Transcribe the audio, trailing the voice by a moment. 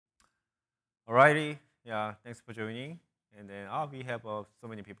Alrighty, yeah, thanks for joining. And then we have so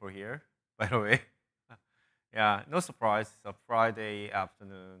many people here, by the way. Yeah, no surprise. It's a Friday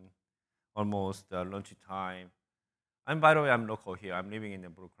afternoon, almost lunchtime. And by the way, I'm local here. I'm living in the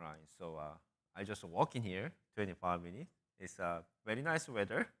Brooklyn, so I just walk in here, 25 minutes. It's very nice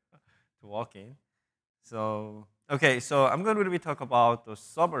weather to walk in. So okay, so I'm going to really talk about the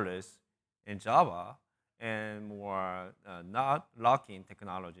serverless in Java and more not lock-in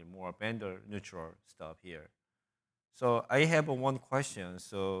technology, more vendor neutral stuff here. So I have one question.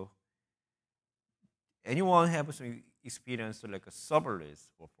 So anyone have some experience like a serverless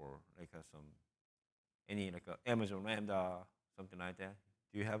before, like some any like a Amazon Lambda, something like that?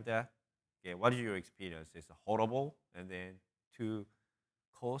 Do you have that? Okay, what is your experience? Is it horrible and then too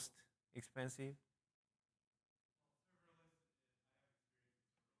cost expensive?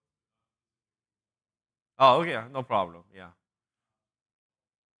 Oh, okay, no problem. Yeah.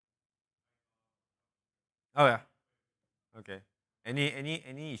 Oh, yeah. Okay.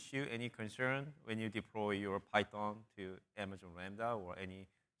 Any issue, any concern when you deploy your Python to Amazon Lambda or any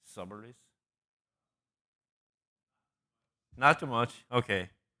serverless? Not too much. Okay.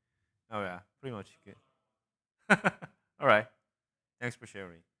 Oh yeah, pretty much good. All right. Thanks for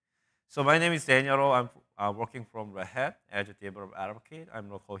sharing. So my name is Daniel. I'm working from Red Hat as a developer advocate. I'm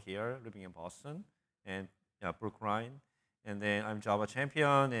local here, living in Boston and Brookline. And then I'm Java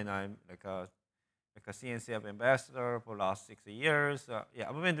champion, and I'm like a CNCF ambassador for the last 6 years. Yeah,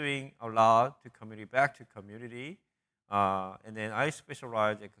 I've been doing a lot to community, back to community. And then I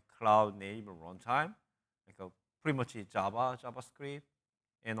specialize like a cloud native runtime, like a pretty much a Java, JavaScript.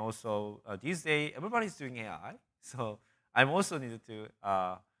 And also these days, everybody's doing AI. So I'm also needed to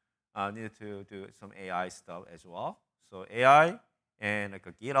do some AI stuff as well. So AI and like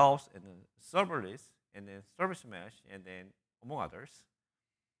a GitOps and then serverless and then service mesh and then among others.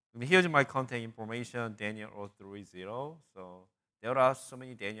 And here's my contact information, Daniel030. So there are so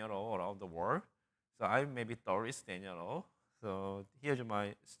many Daniel around the world. So I'm maybe tourist Daniel. So here's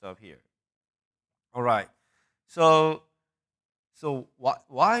my stuff here. All right. So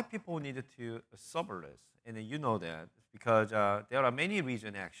why people needed to serverless? And then you know that because there are many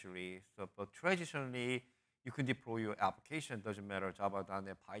reasons actually. So but traditionally, you can deploy your application, doesn't matter Java,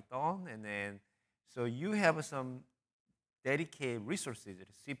 .NET, Python, and then so you have some dedicated resources,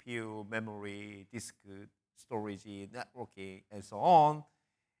 CPU, memory, disk storage, networking, and so on.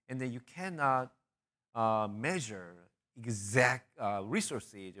 And then you cannot measure exact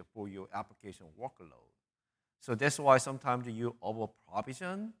resources for your application workload. So that's why sometimes you over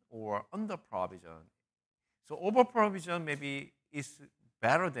provision or under provision. So over provision maybe is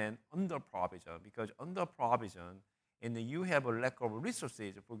better than under provision because under provision and then you have a lack of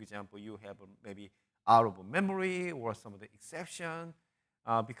resources. For example, you have maybe out of memory or some of the exception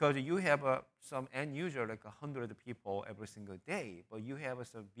because you have some end user like 100 people every single day, but you have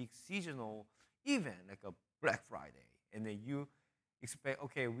some big seasonal event like a Black Friday, and then you expect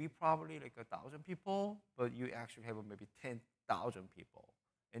okay, we probably like 1,000 people, but you actually have maybe 10,000 people,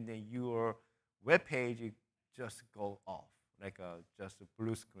 and then your web page just go off like just a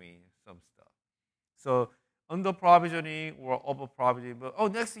blue screen, some stuff. So under provisioning or over provisioning, but oh,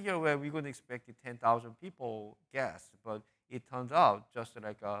 next year we're going to expect 10,000 people guests, but it turns out just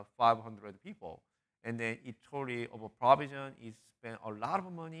like 500 people, and then it totally over provision. It spend a lot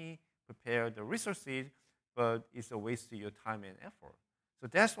of money, prepare the resources, but it's a waste of your time and effort. So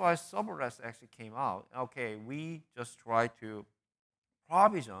that's why serverless actually came out. Okay, we just try to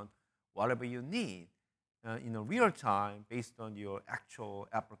provision whatever you need in a real time based on your actual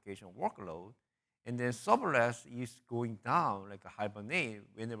application workload. And then serverless is going down like a hibernate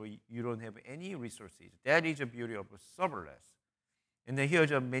whenever you don't have any resources. That is the beauty of a serverless. And then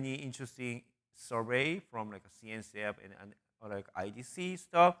here's a many interesting survey from like a CNCF and or like IDC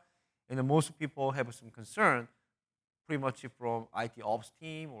stuff. And then most people have some concern pretty much from IT ops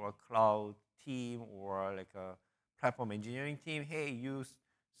team or a cloud team or like a platform engineering team. Hey, you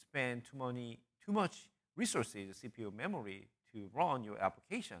spend too much resources, CPU memory to run your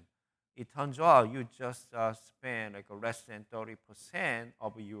application. It turns out you just spend like a less than 30%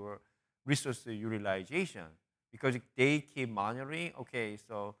 of your resource utilization because they keep monitoring. Okay,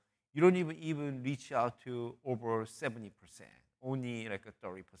 so you don't even reach out to over 70%, only like a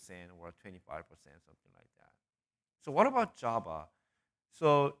 30% or 25%, something like that. So what about Java?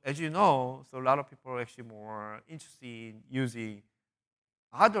 So as you know, so a lot of people are actually more interested in using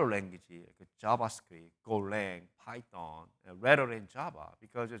other languages like JavaScript, Golang, Python, rather than Java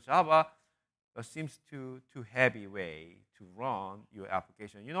because Java seems too heavy way to run your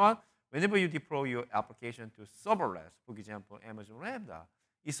application. You know what? Whenever you deploy your application to serverless, for example, Amazon Lambda,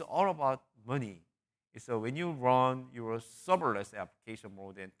 it's all about money. So when you run your serverless application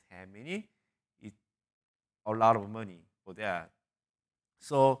more than 10 minutes, it's a lot of money for that.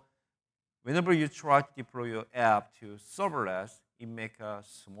 So whenever you try to deploy your app to serverless, it makes a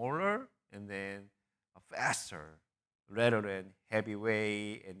smaller and then a faster rather than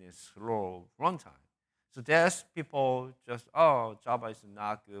heavyweight and then slow runtime. So that's people just, oh, Java is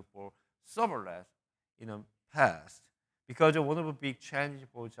not good for serverless in the past. Because one of the big challenges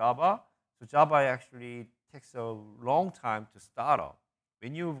for Java, so Java actually takes a long time to start up.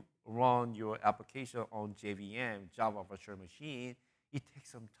 When you run your application on JVM, Java Virtual Machine, it takes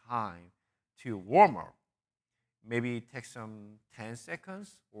some time to warm up. Maybe it takes some 10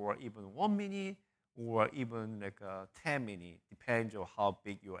 seconds or even 1 minute or even like 10 minutes, depends on how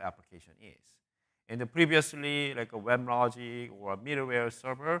big your application is. And previously, like a WebLogic or a middleware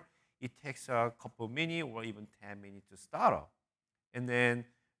server, it takes a couple minutes or even 10 minutes to start up. And then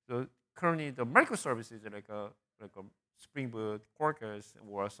currently the microservices like a Spring Boot, Quarkus,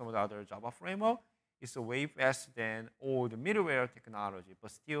 or some of the other Java framework is way faster than all the middleware technology,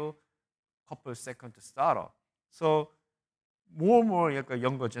 but still couple seconds to start up. So more and more like a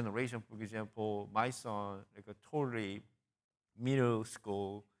younger generation, for example, my son, like a totally middle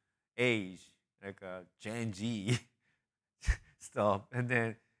school age, like a Gen Z stuff. And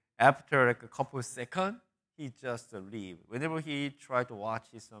then after like a couple of seconds, he just leave. Whenever he try to watch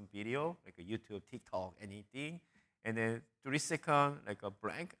some video, like a YouTube, TikTok, anything, and then 3 seconds, like a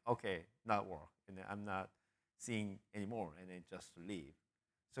blank, okay, not work. And then I'm not seeing anymore, and then just leave.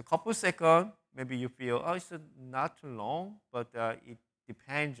 So a couple seconds, maybe you feel, oh, it's not too long, but it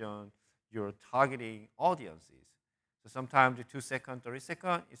depends on your targeting audiences. So sometimes the 2 seconds, 3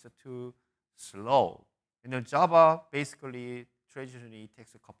 seconds is too slow. And then Java basically traditionally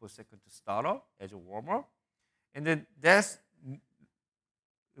takes a couple of seconds to start up as a warm-up. And then that's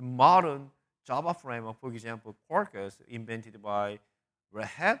modern Java framework, for example, Quarkus, invented by Red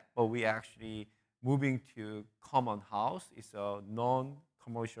Hat, but we actually moving to Common House. It's a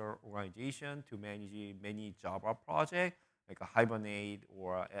non-commercial organization to manage many Java projects, like a Hibernate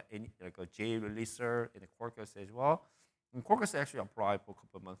or like a JReleaser and a Quarkus as well. And Quarkus actually applied for a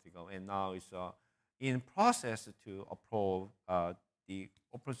couple of months ago, and now it's in process to approve the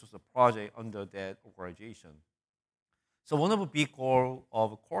open source project under that organization. So one of the big goals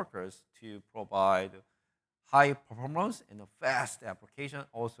of Quarkus to provide high performance and a fast application,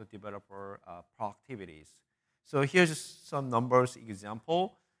 also developer productivities. So here's some numbers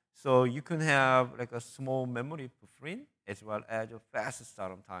example. So you can have like a small memory footprint as well as a fast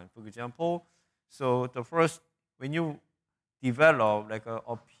startup time. For example, so the first, when you develop like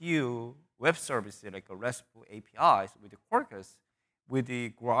a few web services like a RESTful APIs with the Quarkus, with the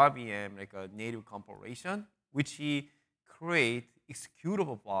GraalVM like a native compilation, which he create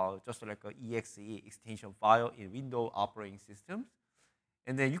executable file, just like an exe extension file in Windows operating systems.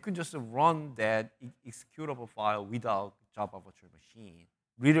 And then you can just run that executable file without Java Virtual Machine,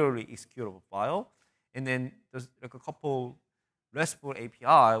 literally executable file. And then there's like a couple RESTful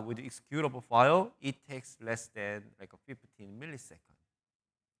API with the executable file. It takes less than like a 15 milliseconds.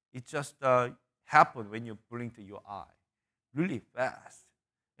 It just happens when you blink the UI, really fast.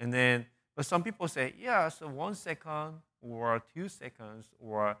 And then, but some people say, yeah, so 1 second or 2 seconds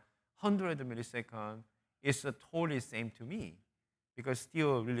or 100 milliseconds is totally same to me because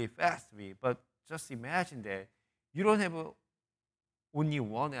still really fast to me. But just imagine that you don't have only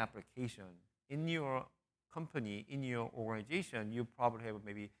one application in your company, in your organization. You probably have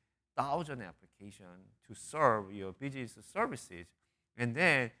maybe 1,000 applications to serve your business services. And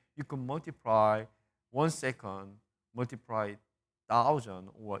then you can multiply 1 second, multiply 1,000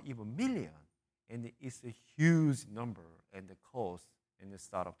 or even million. And it's a huge number and the cost and the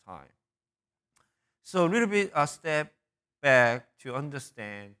startup time. So a little bit a step back to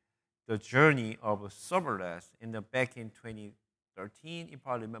understand the journey of serverless in the back in 2013, you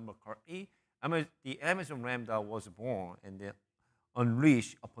probably remember correctly. The Amazon Lambda was born and then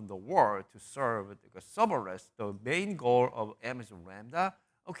unleashed upon the world to serve the serverless. The main goal of Amazon Lambda,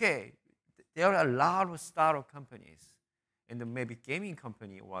 okay, there are a lot of startup companies and maybe gaming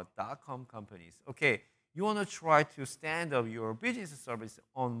company or .com companies. Okay, you want to try to stand up your business service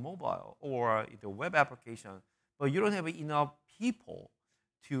on mobile or the web application, but you don't have enough people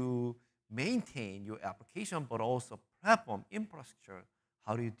to maintain your application, but also platform infrastructure.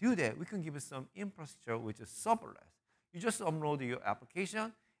 How do you do that? We can give you some infrastructure which is serverless. You just upload your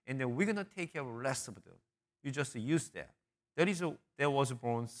application, and then we're gonna take care of the rest of it. You just use that. That was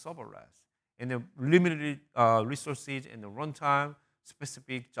born serverless. And the limited resources and the runtime,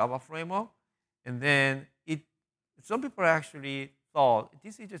 specific Java framework. And then some people actually thought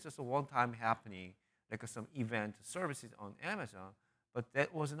this is just a one-time happening, like some event services on Amazon, but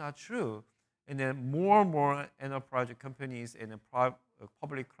that was not true. And then more and more enterprise companies and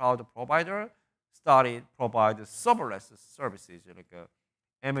public cloud provider started provide serverless services like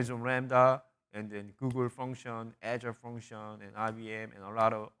Amazon Lambda and then Google Function, Azure Function, and IBM, and a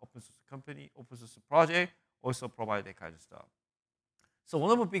lot of open source company, open source project also provide that kind of stuff. So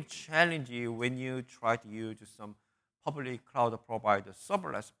one of the big challenges when you try to use some public cloud provider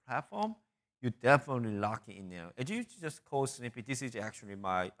serverless platform, you definitely lock it in there. As you just code snippet, this is actually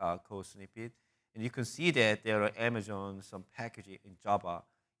my code snippet, and you can see that there are Amazon some packaging in Java.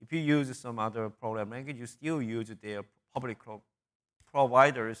 If you use some other program language, you still use their public cloud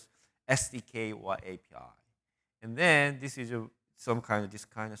providers SDK or API. And then this is some kind of this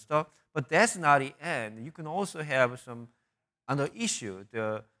kind of stuff. But that's not the end. You can also have some other issue.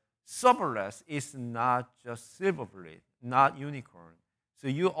 The serverless is not just silver bullet, not unicorn. So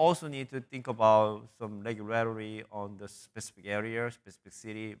you also need to think about some regularity on the specific area, specific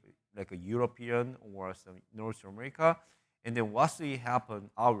city, like a European or some North America. And then what's the happen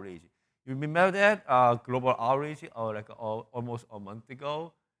outage? You remember that global outage like almost a month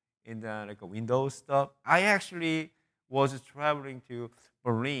ago in the like a Windows stuff? I actually was traveling to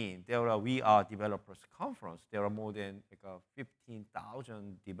Berlin. There are we are developers conference. There are more than like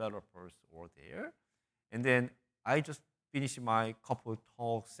 15,000 developers were there, and then I just finished my couple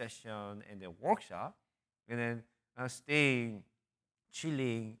talk session and then workshop, and then staying,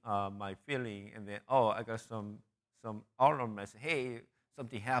 chilling, my feeling, and then I got some alarm message. Hey,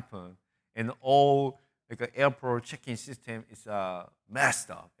 something happened, and all like an airport check-in system is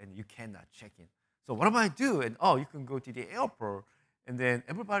messed up, and you cannot check in. So what am I do? And you can go to the airport, and then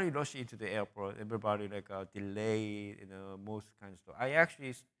everybody rush into the airport. Everybody like delayed, most kind of stuff. I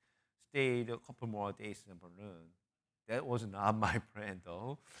actually stayed a couple more days in Berlin. That was not my plan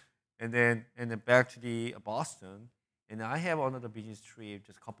though. And then back to the Boston, and I have another business trip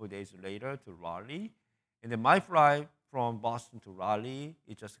just a couple of days later to Raleigh, and then my flight from Boston to Raleigh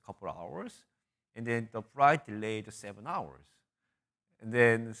is just a couple of hours, and then the flight delayed to 7 hours, and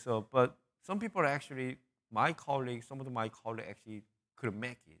then but some people actually, some of my colleagues actually couldn't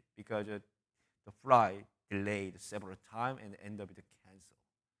make it because the flight delayed several times and ended up with a cancel.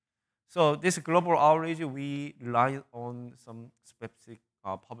 So this global outage, we rely on some specific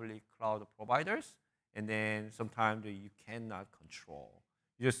public cloud providers, and then sometimes you cannot control.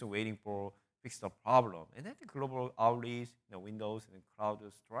 You're just waiting for fix the problem. And then the global outage, Windows and cloud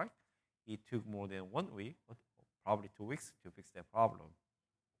strike, it took more than 1 week, or probably 2 weeks to fix that problem.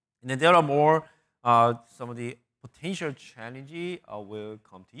 And then there are more, some of the potential challenges will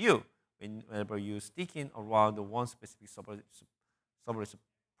come to you whenever you're sticking around the one specific serverless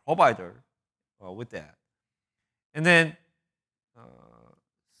provider with that. And then,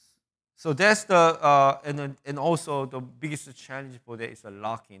 so that's the, and also the biggest challenge for that is the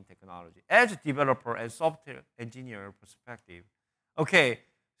lock-in technology. As a developer and software engineer perspective, okay,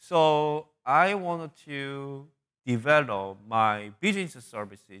 so I wanted to develop my business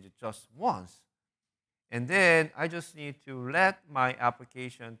services just once. And then I just need to let my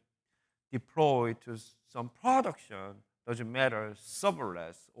application deploy to some production, doesn't matter,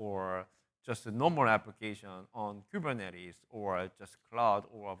 serverless or just a normal application on Kubernetes or just cloud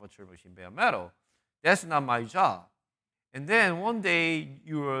or virtual machine bare metal. That's not my job. And then one day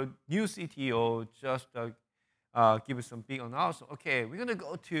your new CTO just give some big announcement. Okay, we're gonna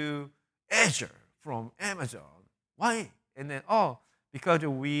go to Azure from Amazon. Why? And then because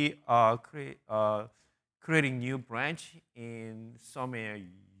we are creating new branch in somewhere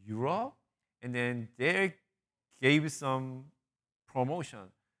Europe, and then they gave some promotion.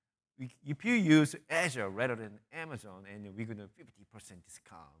 If you use Azure rather than Amazon, and we're gonna 50%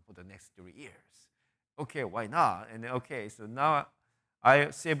 discount for the next 3 years. Okay, why not? And then, okay, so now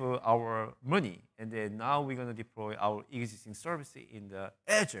I save our money, and then now we're gonna deploy our existing service in the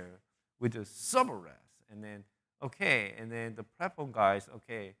Azure with the serverless, and then okay, and then the platform guys,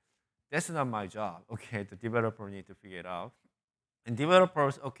 okay, that's not my job. Okay, the developer need to figure it out. And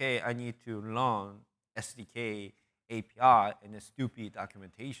developers, okay, I need to learn SDK, API, and the stupid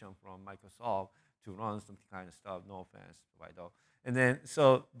documentation from Microsoft to run some kind of stuff. No offense, right though. And then,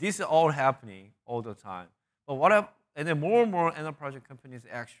 so this is all happening all the time. But and then more and more enterprise companies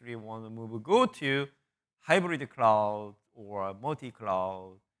actually want to go to hybrid cloud or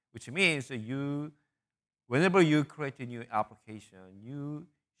multi-cloud, which means that whenever you create a new application, you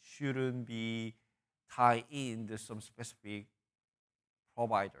shouldn't be tied in to some specific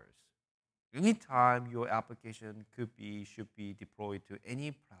providers. Anytime your application should be deployed to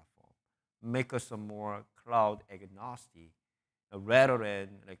any platform, make us some more cloud agnostic. rather than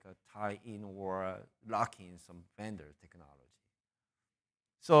like a tie in or lock in some vendor technology.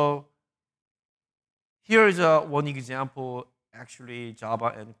 So here is one example. Actually,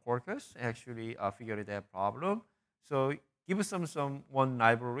 Java and Quarkus actually figured that problem. So give us some one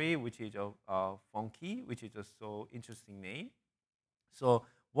library which is funky, which is just so interesting name. So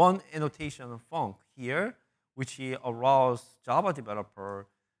one annotation of func here, which allows Java developer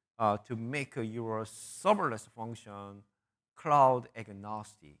to make your serverless function cloud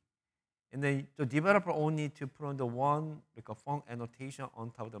agnostic. And then the developer only need to put on the one like a func annotation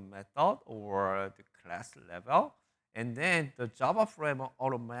on top of the method or the class level. And then the Java framework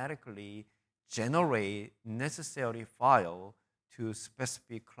automatically generate necessary file to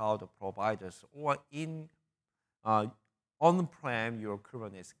specific cloud providers or in on-prem your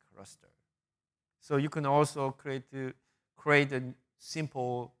Kubernetes cluster. So you can also create a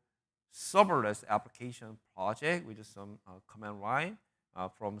simple serverless application project with some command line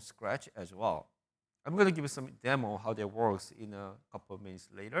from scratch as well. I'm going to give you some demo how that works in a couple of minutes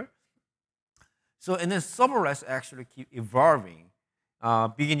later. So, and then serverless actually keep evolving.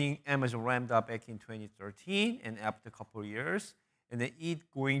 Beginning Amazon ramped up back in 2013, and after a couple of years, and then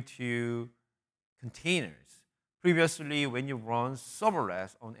it going to containers. Previously, when you run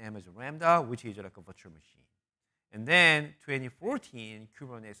serverless on Amazon Lambda, which is like a virtual machine. And then 2014,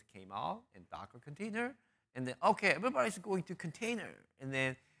 Kubernetes came out and Docker container. And then, okay, everybody's going to container. And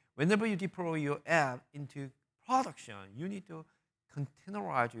then whenever you deploy your app into production, you need to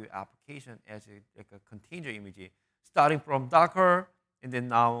containerize your application as like a container image, starting from Docker, and then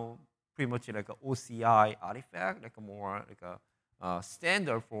now pretty much like an OCI artifact, like a more like a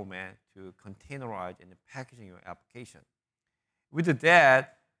standard format to containerize and packaging your application. With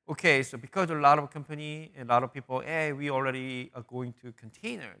that, okay, so because a lot of company and a lot of people, hey, we already are going to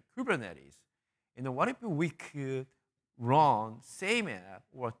container Kubernetes. And then what if we could run same app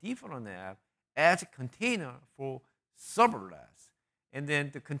or different app as a container for serverless? And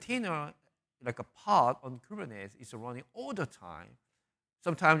then the container, like a pod on Kubernetes, is running all the time.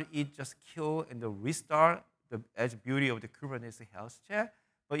 Sometimes it just kill and then restart as beauty of the Kubernetes health check,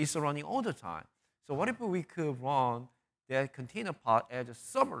 but it's running all the time. So what if we could run that container pod as a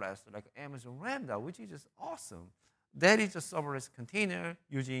serverless, like Amazon Lambda, which is just awesome. That is a serverless container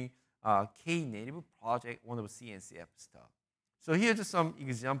using Knative project, one of the CNCF stuff. So here's just some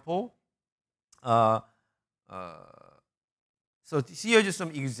example. So here's just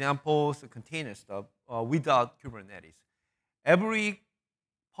some examples of container stuff without Kubernetes. Every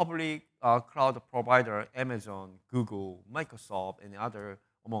public cloud provider, Amazon, Google, Microsoft, and other,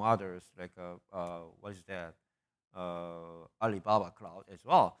 among others, like what is that? Alibaba Cloud as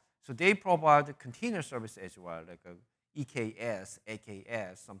well. So they provide container service as well, like EKS,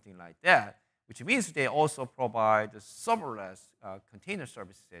 AKS, something like that, which means they also provide serverless container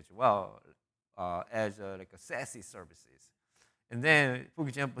services as well as like a SASE services. And then, for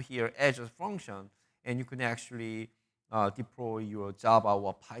example, here, Azure function, and you can actually deploy your Java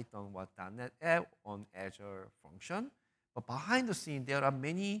or Python or .NET app on Azure function. But behind the scene, there are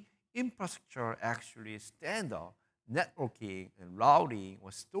many infrastructure actually standard networking and routing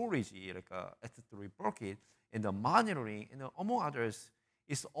or storage like S3 bucket and the monitoring and among others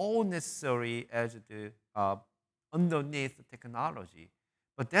is all necessary as the underneath technology.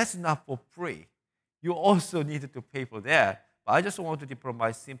 But that's not for free. You also need to pay for that. But I just want to deploy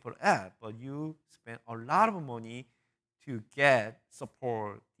my simple app, but you spend a lot of money to get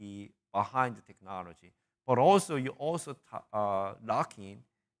support behind the technology. But also you also lock in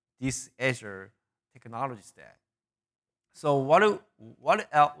this Azure technology stack. So what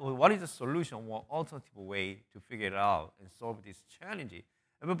is the solution, one alternative way to figure it out and solve this challenge?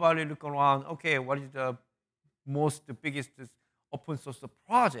 Everybody look around, okay, what is the biggest open source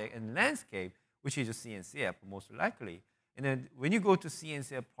project and landscape, which is a CNCF most likely. And then when you go to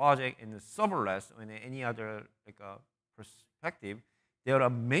CNCF project in the serverless or in any other like perspective, there are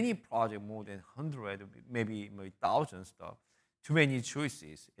many projects, more than 100, maybe 1,000 stuff. Too many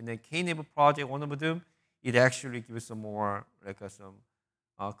choices. And then Knative project, one of them, it actually gives some more like some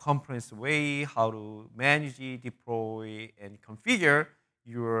comprehensive way how to manage, deploy, and configure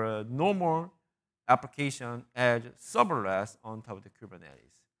your normal application as serverless on top of the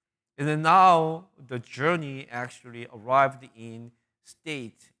Kubernetes. And then now the journey actually arrived in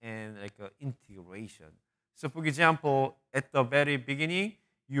state and like integration. So for example, at the very beginning,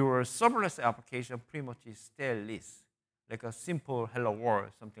 your serverless application pretty much is stateless, like a simple hello world,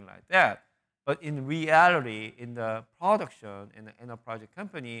 something like that. But in reality, in the production, in the enterprise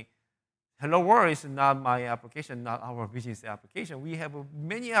company, hello world is not my application, not our business application. We have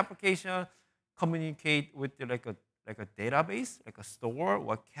many applications communicate with like like a database, like a store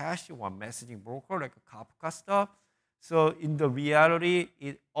or cache or messaging broker, like a Kafka stuff. So in the reality,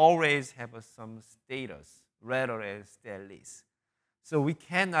 it always has some status rather than stateless. So we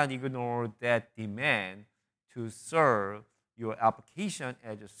cannot ignore that demand to serve your application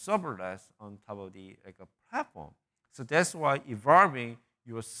as a serverless on top of the like a platform. So that's why evolving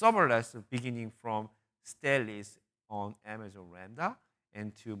your serverless beginning from stateless on Amazon Lambda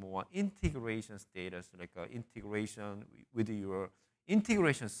and to more integration status like integration with your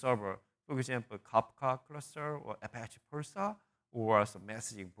integration server, for example, Kafka cluster or Apache Pulsar or some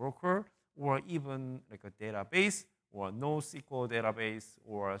messaging broker or even like a database or NoSQL database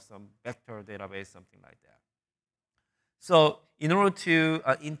or some vector database, something like that. So in order to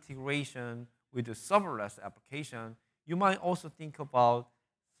integration with the serverless application, you might also think about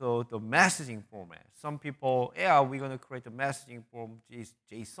the messaging format. Some people, yeah, we're going to create a messaging form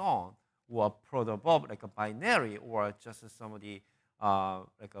JSON or protobuf like a binary or just some of the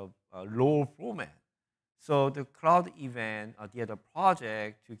like a low format. So the cloud event, the other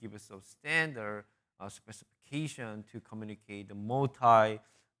project to give us some standard specification to communicate the multi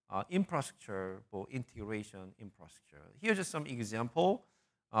infrastructure for integration infrastructure. Here's just some example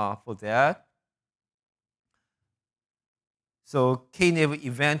for that. So Knative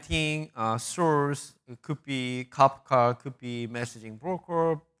eventing source, it could be Kafka, could be messaging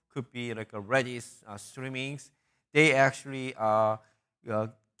broker, could be like a Redis streamings. They actually are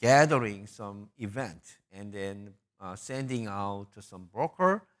gathering some event and then sending out to some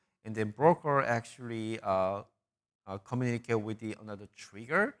broker, and then broker actually communicate with the another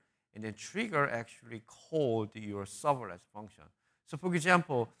trigger, and then trigger actually called your serverless function. So for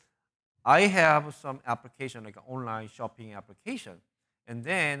example, I have some application like an online shopping application, and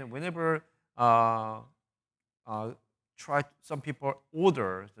then whenever some people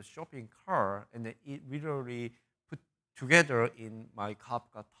order the shopping cart, and then it literally put together in my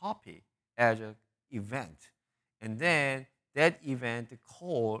Kafka topic as an event, and then that event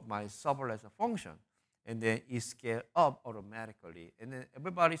call my serverless function, and then it scale up automatically, and then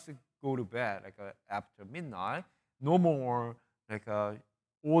everybody should go to bed like after midnight. No more like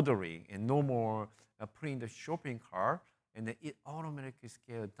ordering and no more putting the shopping cart, and then it automatically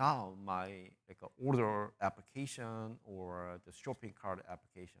scale down my like order application or the shopping cart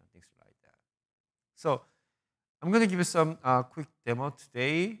application, things like that. So I'm going to give you some quick demo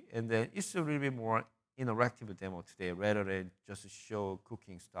today, and then it's a little bit more interactive demo today rather than just show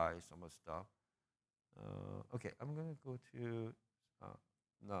cooking style some of stuff. Okay, I'm going to go to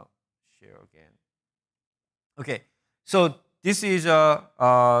no, share again. Okay, so this is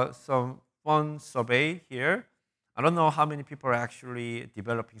some fun survey here. I don't know how many people are actually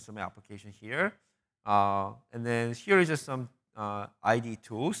developing some application here. And then here is just some ID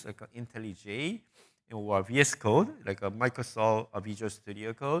tools like IntelliJ or VS Code, like a Microsoft Visual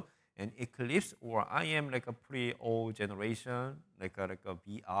Studio Code, and Eclipse, or I am like a pretty old generation, like a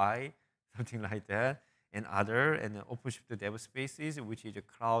VI, something like that, and other, and then OpenShift Dev Spaces, which is a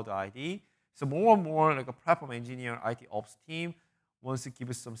cloud ID. So more and more like a platform engineer, IT ops team wants to give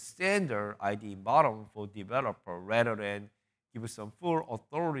us some standard ID bottom for developer rather than give us some full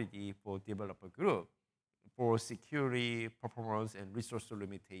authority for developer group for security, performance, and resource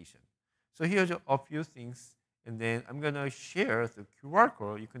limitation. So here's a few things, and then I'm gonna share the QR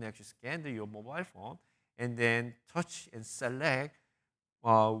code. You can actually scan your mobile phone and then touch and select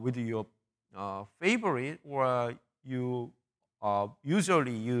with your favorite, or you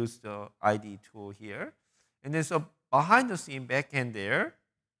usually use the ID tool here. And then so behind the scene backend there,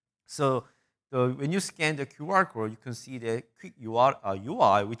 so when you scan the QR code, you can see the quick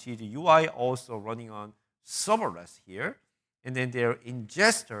UI, which is the UI also running on serverless here. And then their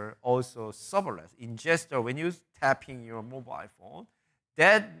ingester also serverless. Ingester, when you tapping your mobile phone,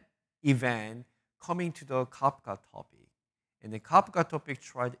 that event coming to the Kafka topic. And the Kafka topic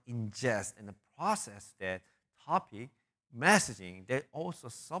try to ingest and process that topic messaging that also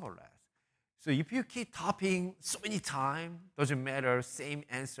serverless. So if you keep tapping so many times, doesn't matter, same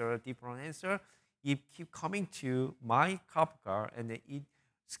answer, different answer, it keep coming to my Kafka, and then it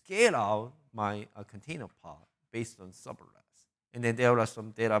scale out my container pod based on serverless. And then there are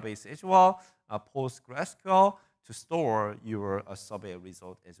some database as well, PostgreSQL to store your survey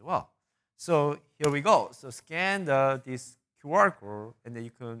result as well. So here we go. So scan this QR code, and then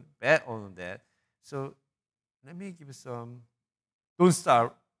you can bet on that. So let me give you some, don't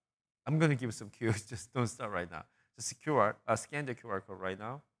start. I'm going to give you some cues, just don't start right now. Just scan the QR code right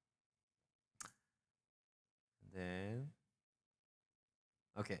now. And then,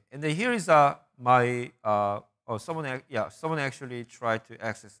 okay. And then here is my, someone actually tried to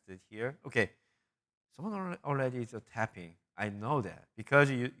access it here. Okay. Someone already is tapping. I know that because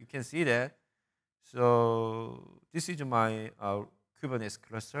you can see that. So this is my Kubernetes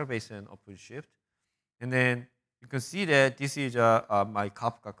cluster based on OpenShift. And then you can see that this is my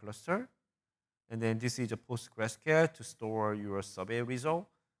Kafka cluster. And then this is a PostgreSQL to store your survey result.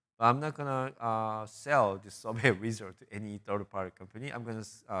 But I'm not going to sell this survey result to any third-party company. I'm going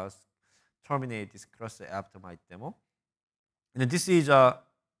to terminate this cluster after my demo. And then this is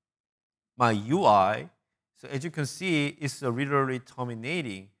my UI. So as you can see, it's literally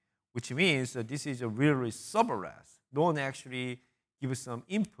terminating, which means that this is a really serverless. No one actually gives some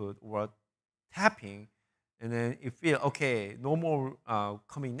input or tapping, and then you feel, okay, no more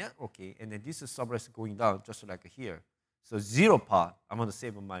coming networking, and then this is serverless going down just like here. So 0 pod, I'm going to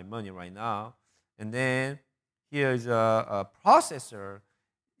save my money right now. And then here is a processor.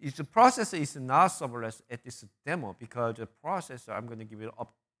 If the processor is not serverless at this demo, because the processor, I'm going to give it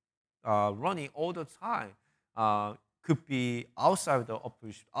up running all the time, could be outside the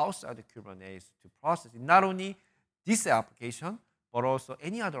operation, outside the Kubernetes to process it. Not only this application, but also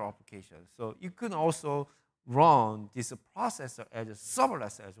any other application. So you can also run this processor as a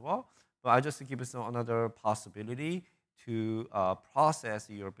serverless as well. But I just give you some another possibility to process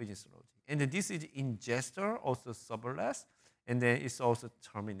your business logic. And then this is ingester, also serverless. And then it's also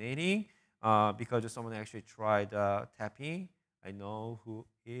terminating because someone actually tried tapping. I know who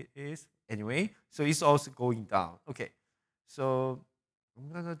it is. Anyway, so it's also going down. Okay, so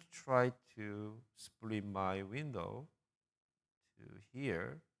I'm gonna try to split my window to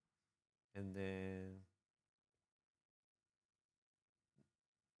here, and then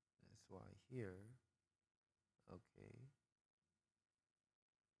that's why here. Okay,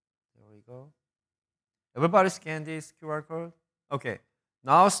 there we go. Everybody scan this QR code. Okay,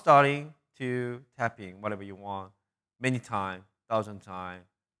 now starting to tapping whatever you want, many times, 1,000 times,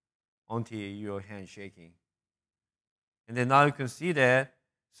 until your hand shaking. And then now you can see that.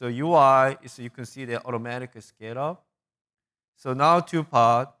 So UI is, you can see that automatic scale up. So now 2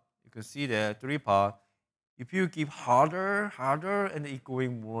 pod, you can see that 3 pod. If you give harder, and it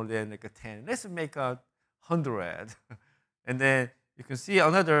going more than like a 10, let's make a 100. And then you can see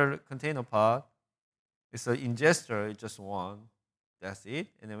another container pod. It's an ingester, it's just one. That's it.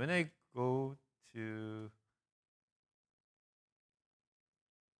 And then when I go to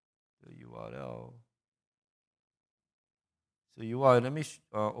the URL, so UI, let me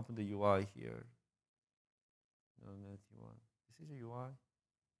open the UI here. No, not UI. This is a UI.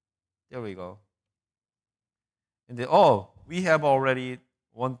 There we go. And then, oh, we have already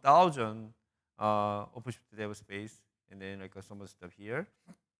 1,000 OpenShift dev space, and then like some of the stuff here.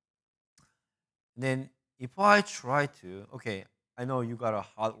 And then if I try to, okay, I know you got a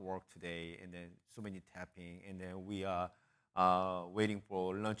hard work today, and then so many tapping, and then we are waiting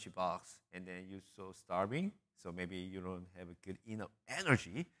for lunch box, and then you're so starving, so maybe you don't have a good enough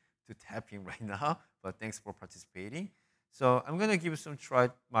energy to tapping right now. But thanks for participating. So I'm gonna give you some try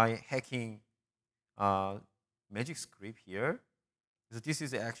my hacking magic script here. So this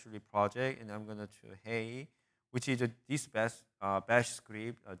is actually project, and I'm gonna do hey, which is this bash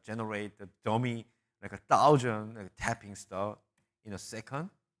script generate the dummy like 1,000 tapping stuff in a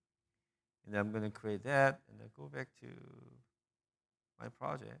second. And I'm gonna create that, and then go back to my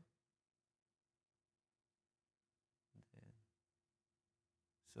project.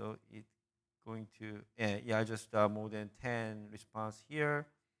 So it's going to, yeah, just more than 10 response here.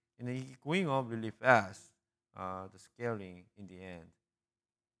 And then it's going up really fast, the scaling in the end.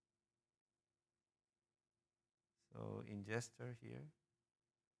 So ingester here.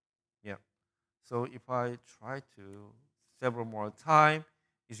 Yeah. So if I try to several more time,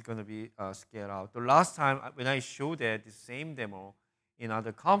 it's going to be scaled out. The last time when I showed that the same demo in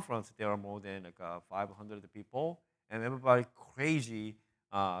other conference, there are more than like 500 people, and everybody crazy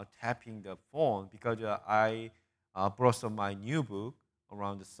tapping the phone because I brought some my new book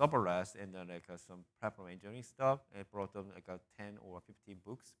around the serverless and like some platform engineering stuff, and brought them like 10 or 15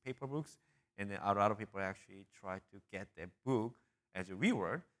 books, paper books, and then a lot of people actually try to get that book as a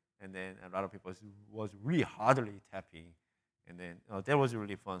reward. And then a lot of people was really hardly tapping. And then that was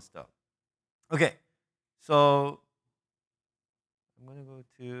really fun stuff. Okay, so I'm going to go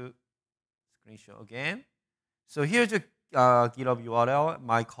to screenshot again. So here's the GitHub URL.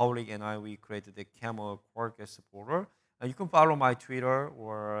 My colleague and I, we created the Camel Quarkus supporter. You can follow my Twitter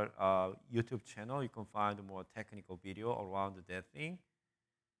or YouTube channel. You can find more technical video around that thing.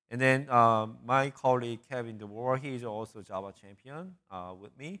 And then my colleague Kevin DeWar, he is also Java champion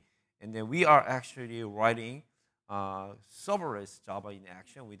with me. And then we are actually writing serverless Java in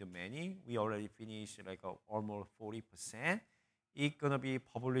action with the many. We already finished like almost 40%. it's gonna be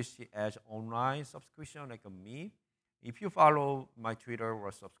published as online subscription like a me. If you follow my Twitter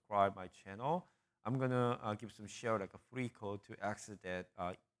or subscribe my channel, I'm gonna give some share like a free code to access that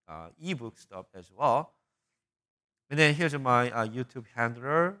ebook stuff as well. And then here's my YouTube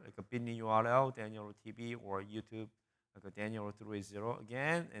handler, like a Bitney URL, Daniel TV, or YouTube, like a Daniel 30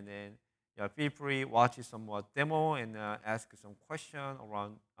 again. And then yeah, feel free watch some more demo and ask some question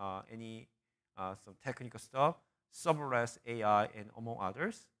around any some technical stuff, serverless AI, and among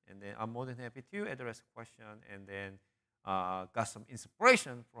others. And then I'm more than happy to address question and then got some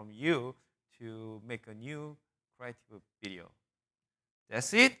inspiration from you to make a new creative video.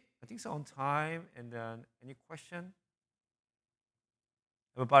 That's it. I think it's on time. And then any question?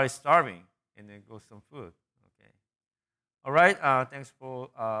 Everybody's starving, and then go some food. Okay. All right. Thanks for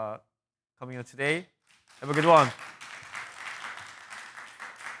coming on today. Have a good one.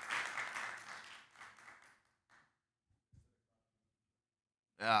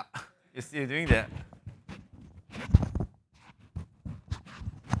 Yeah, you're still doing that.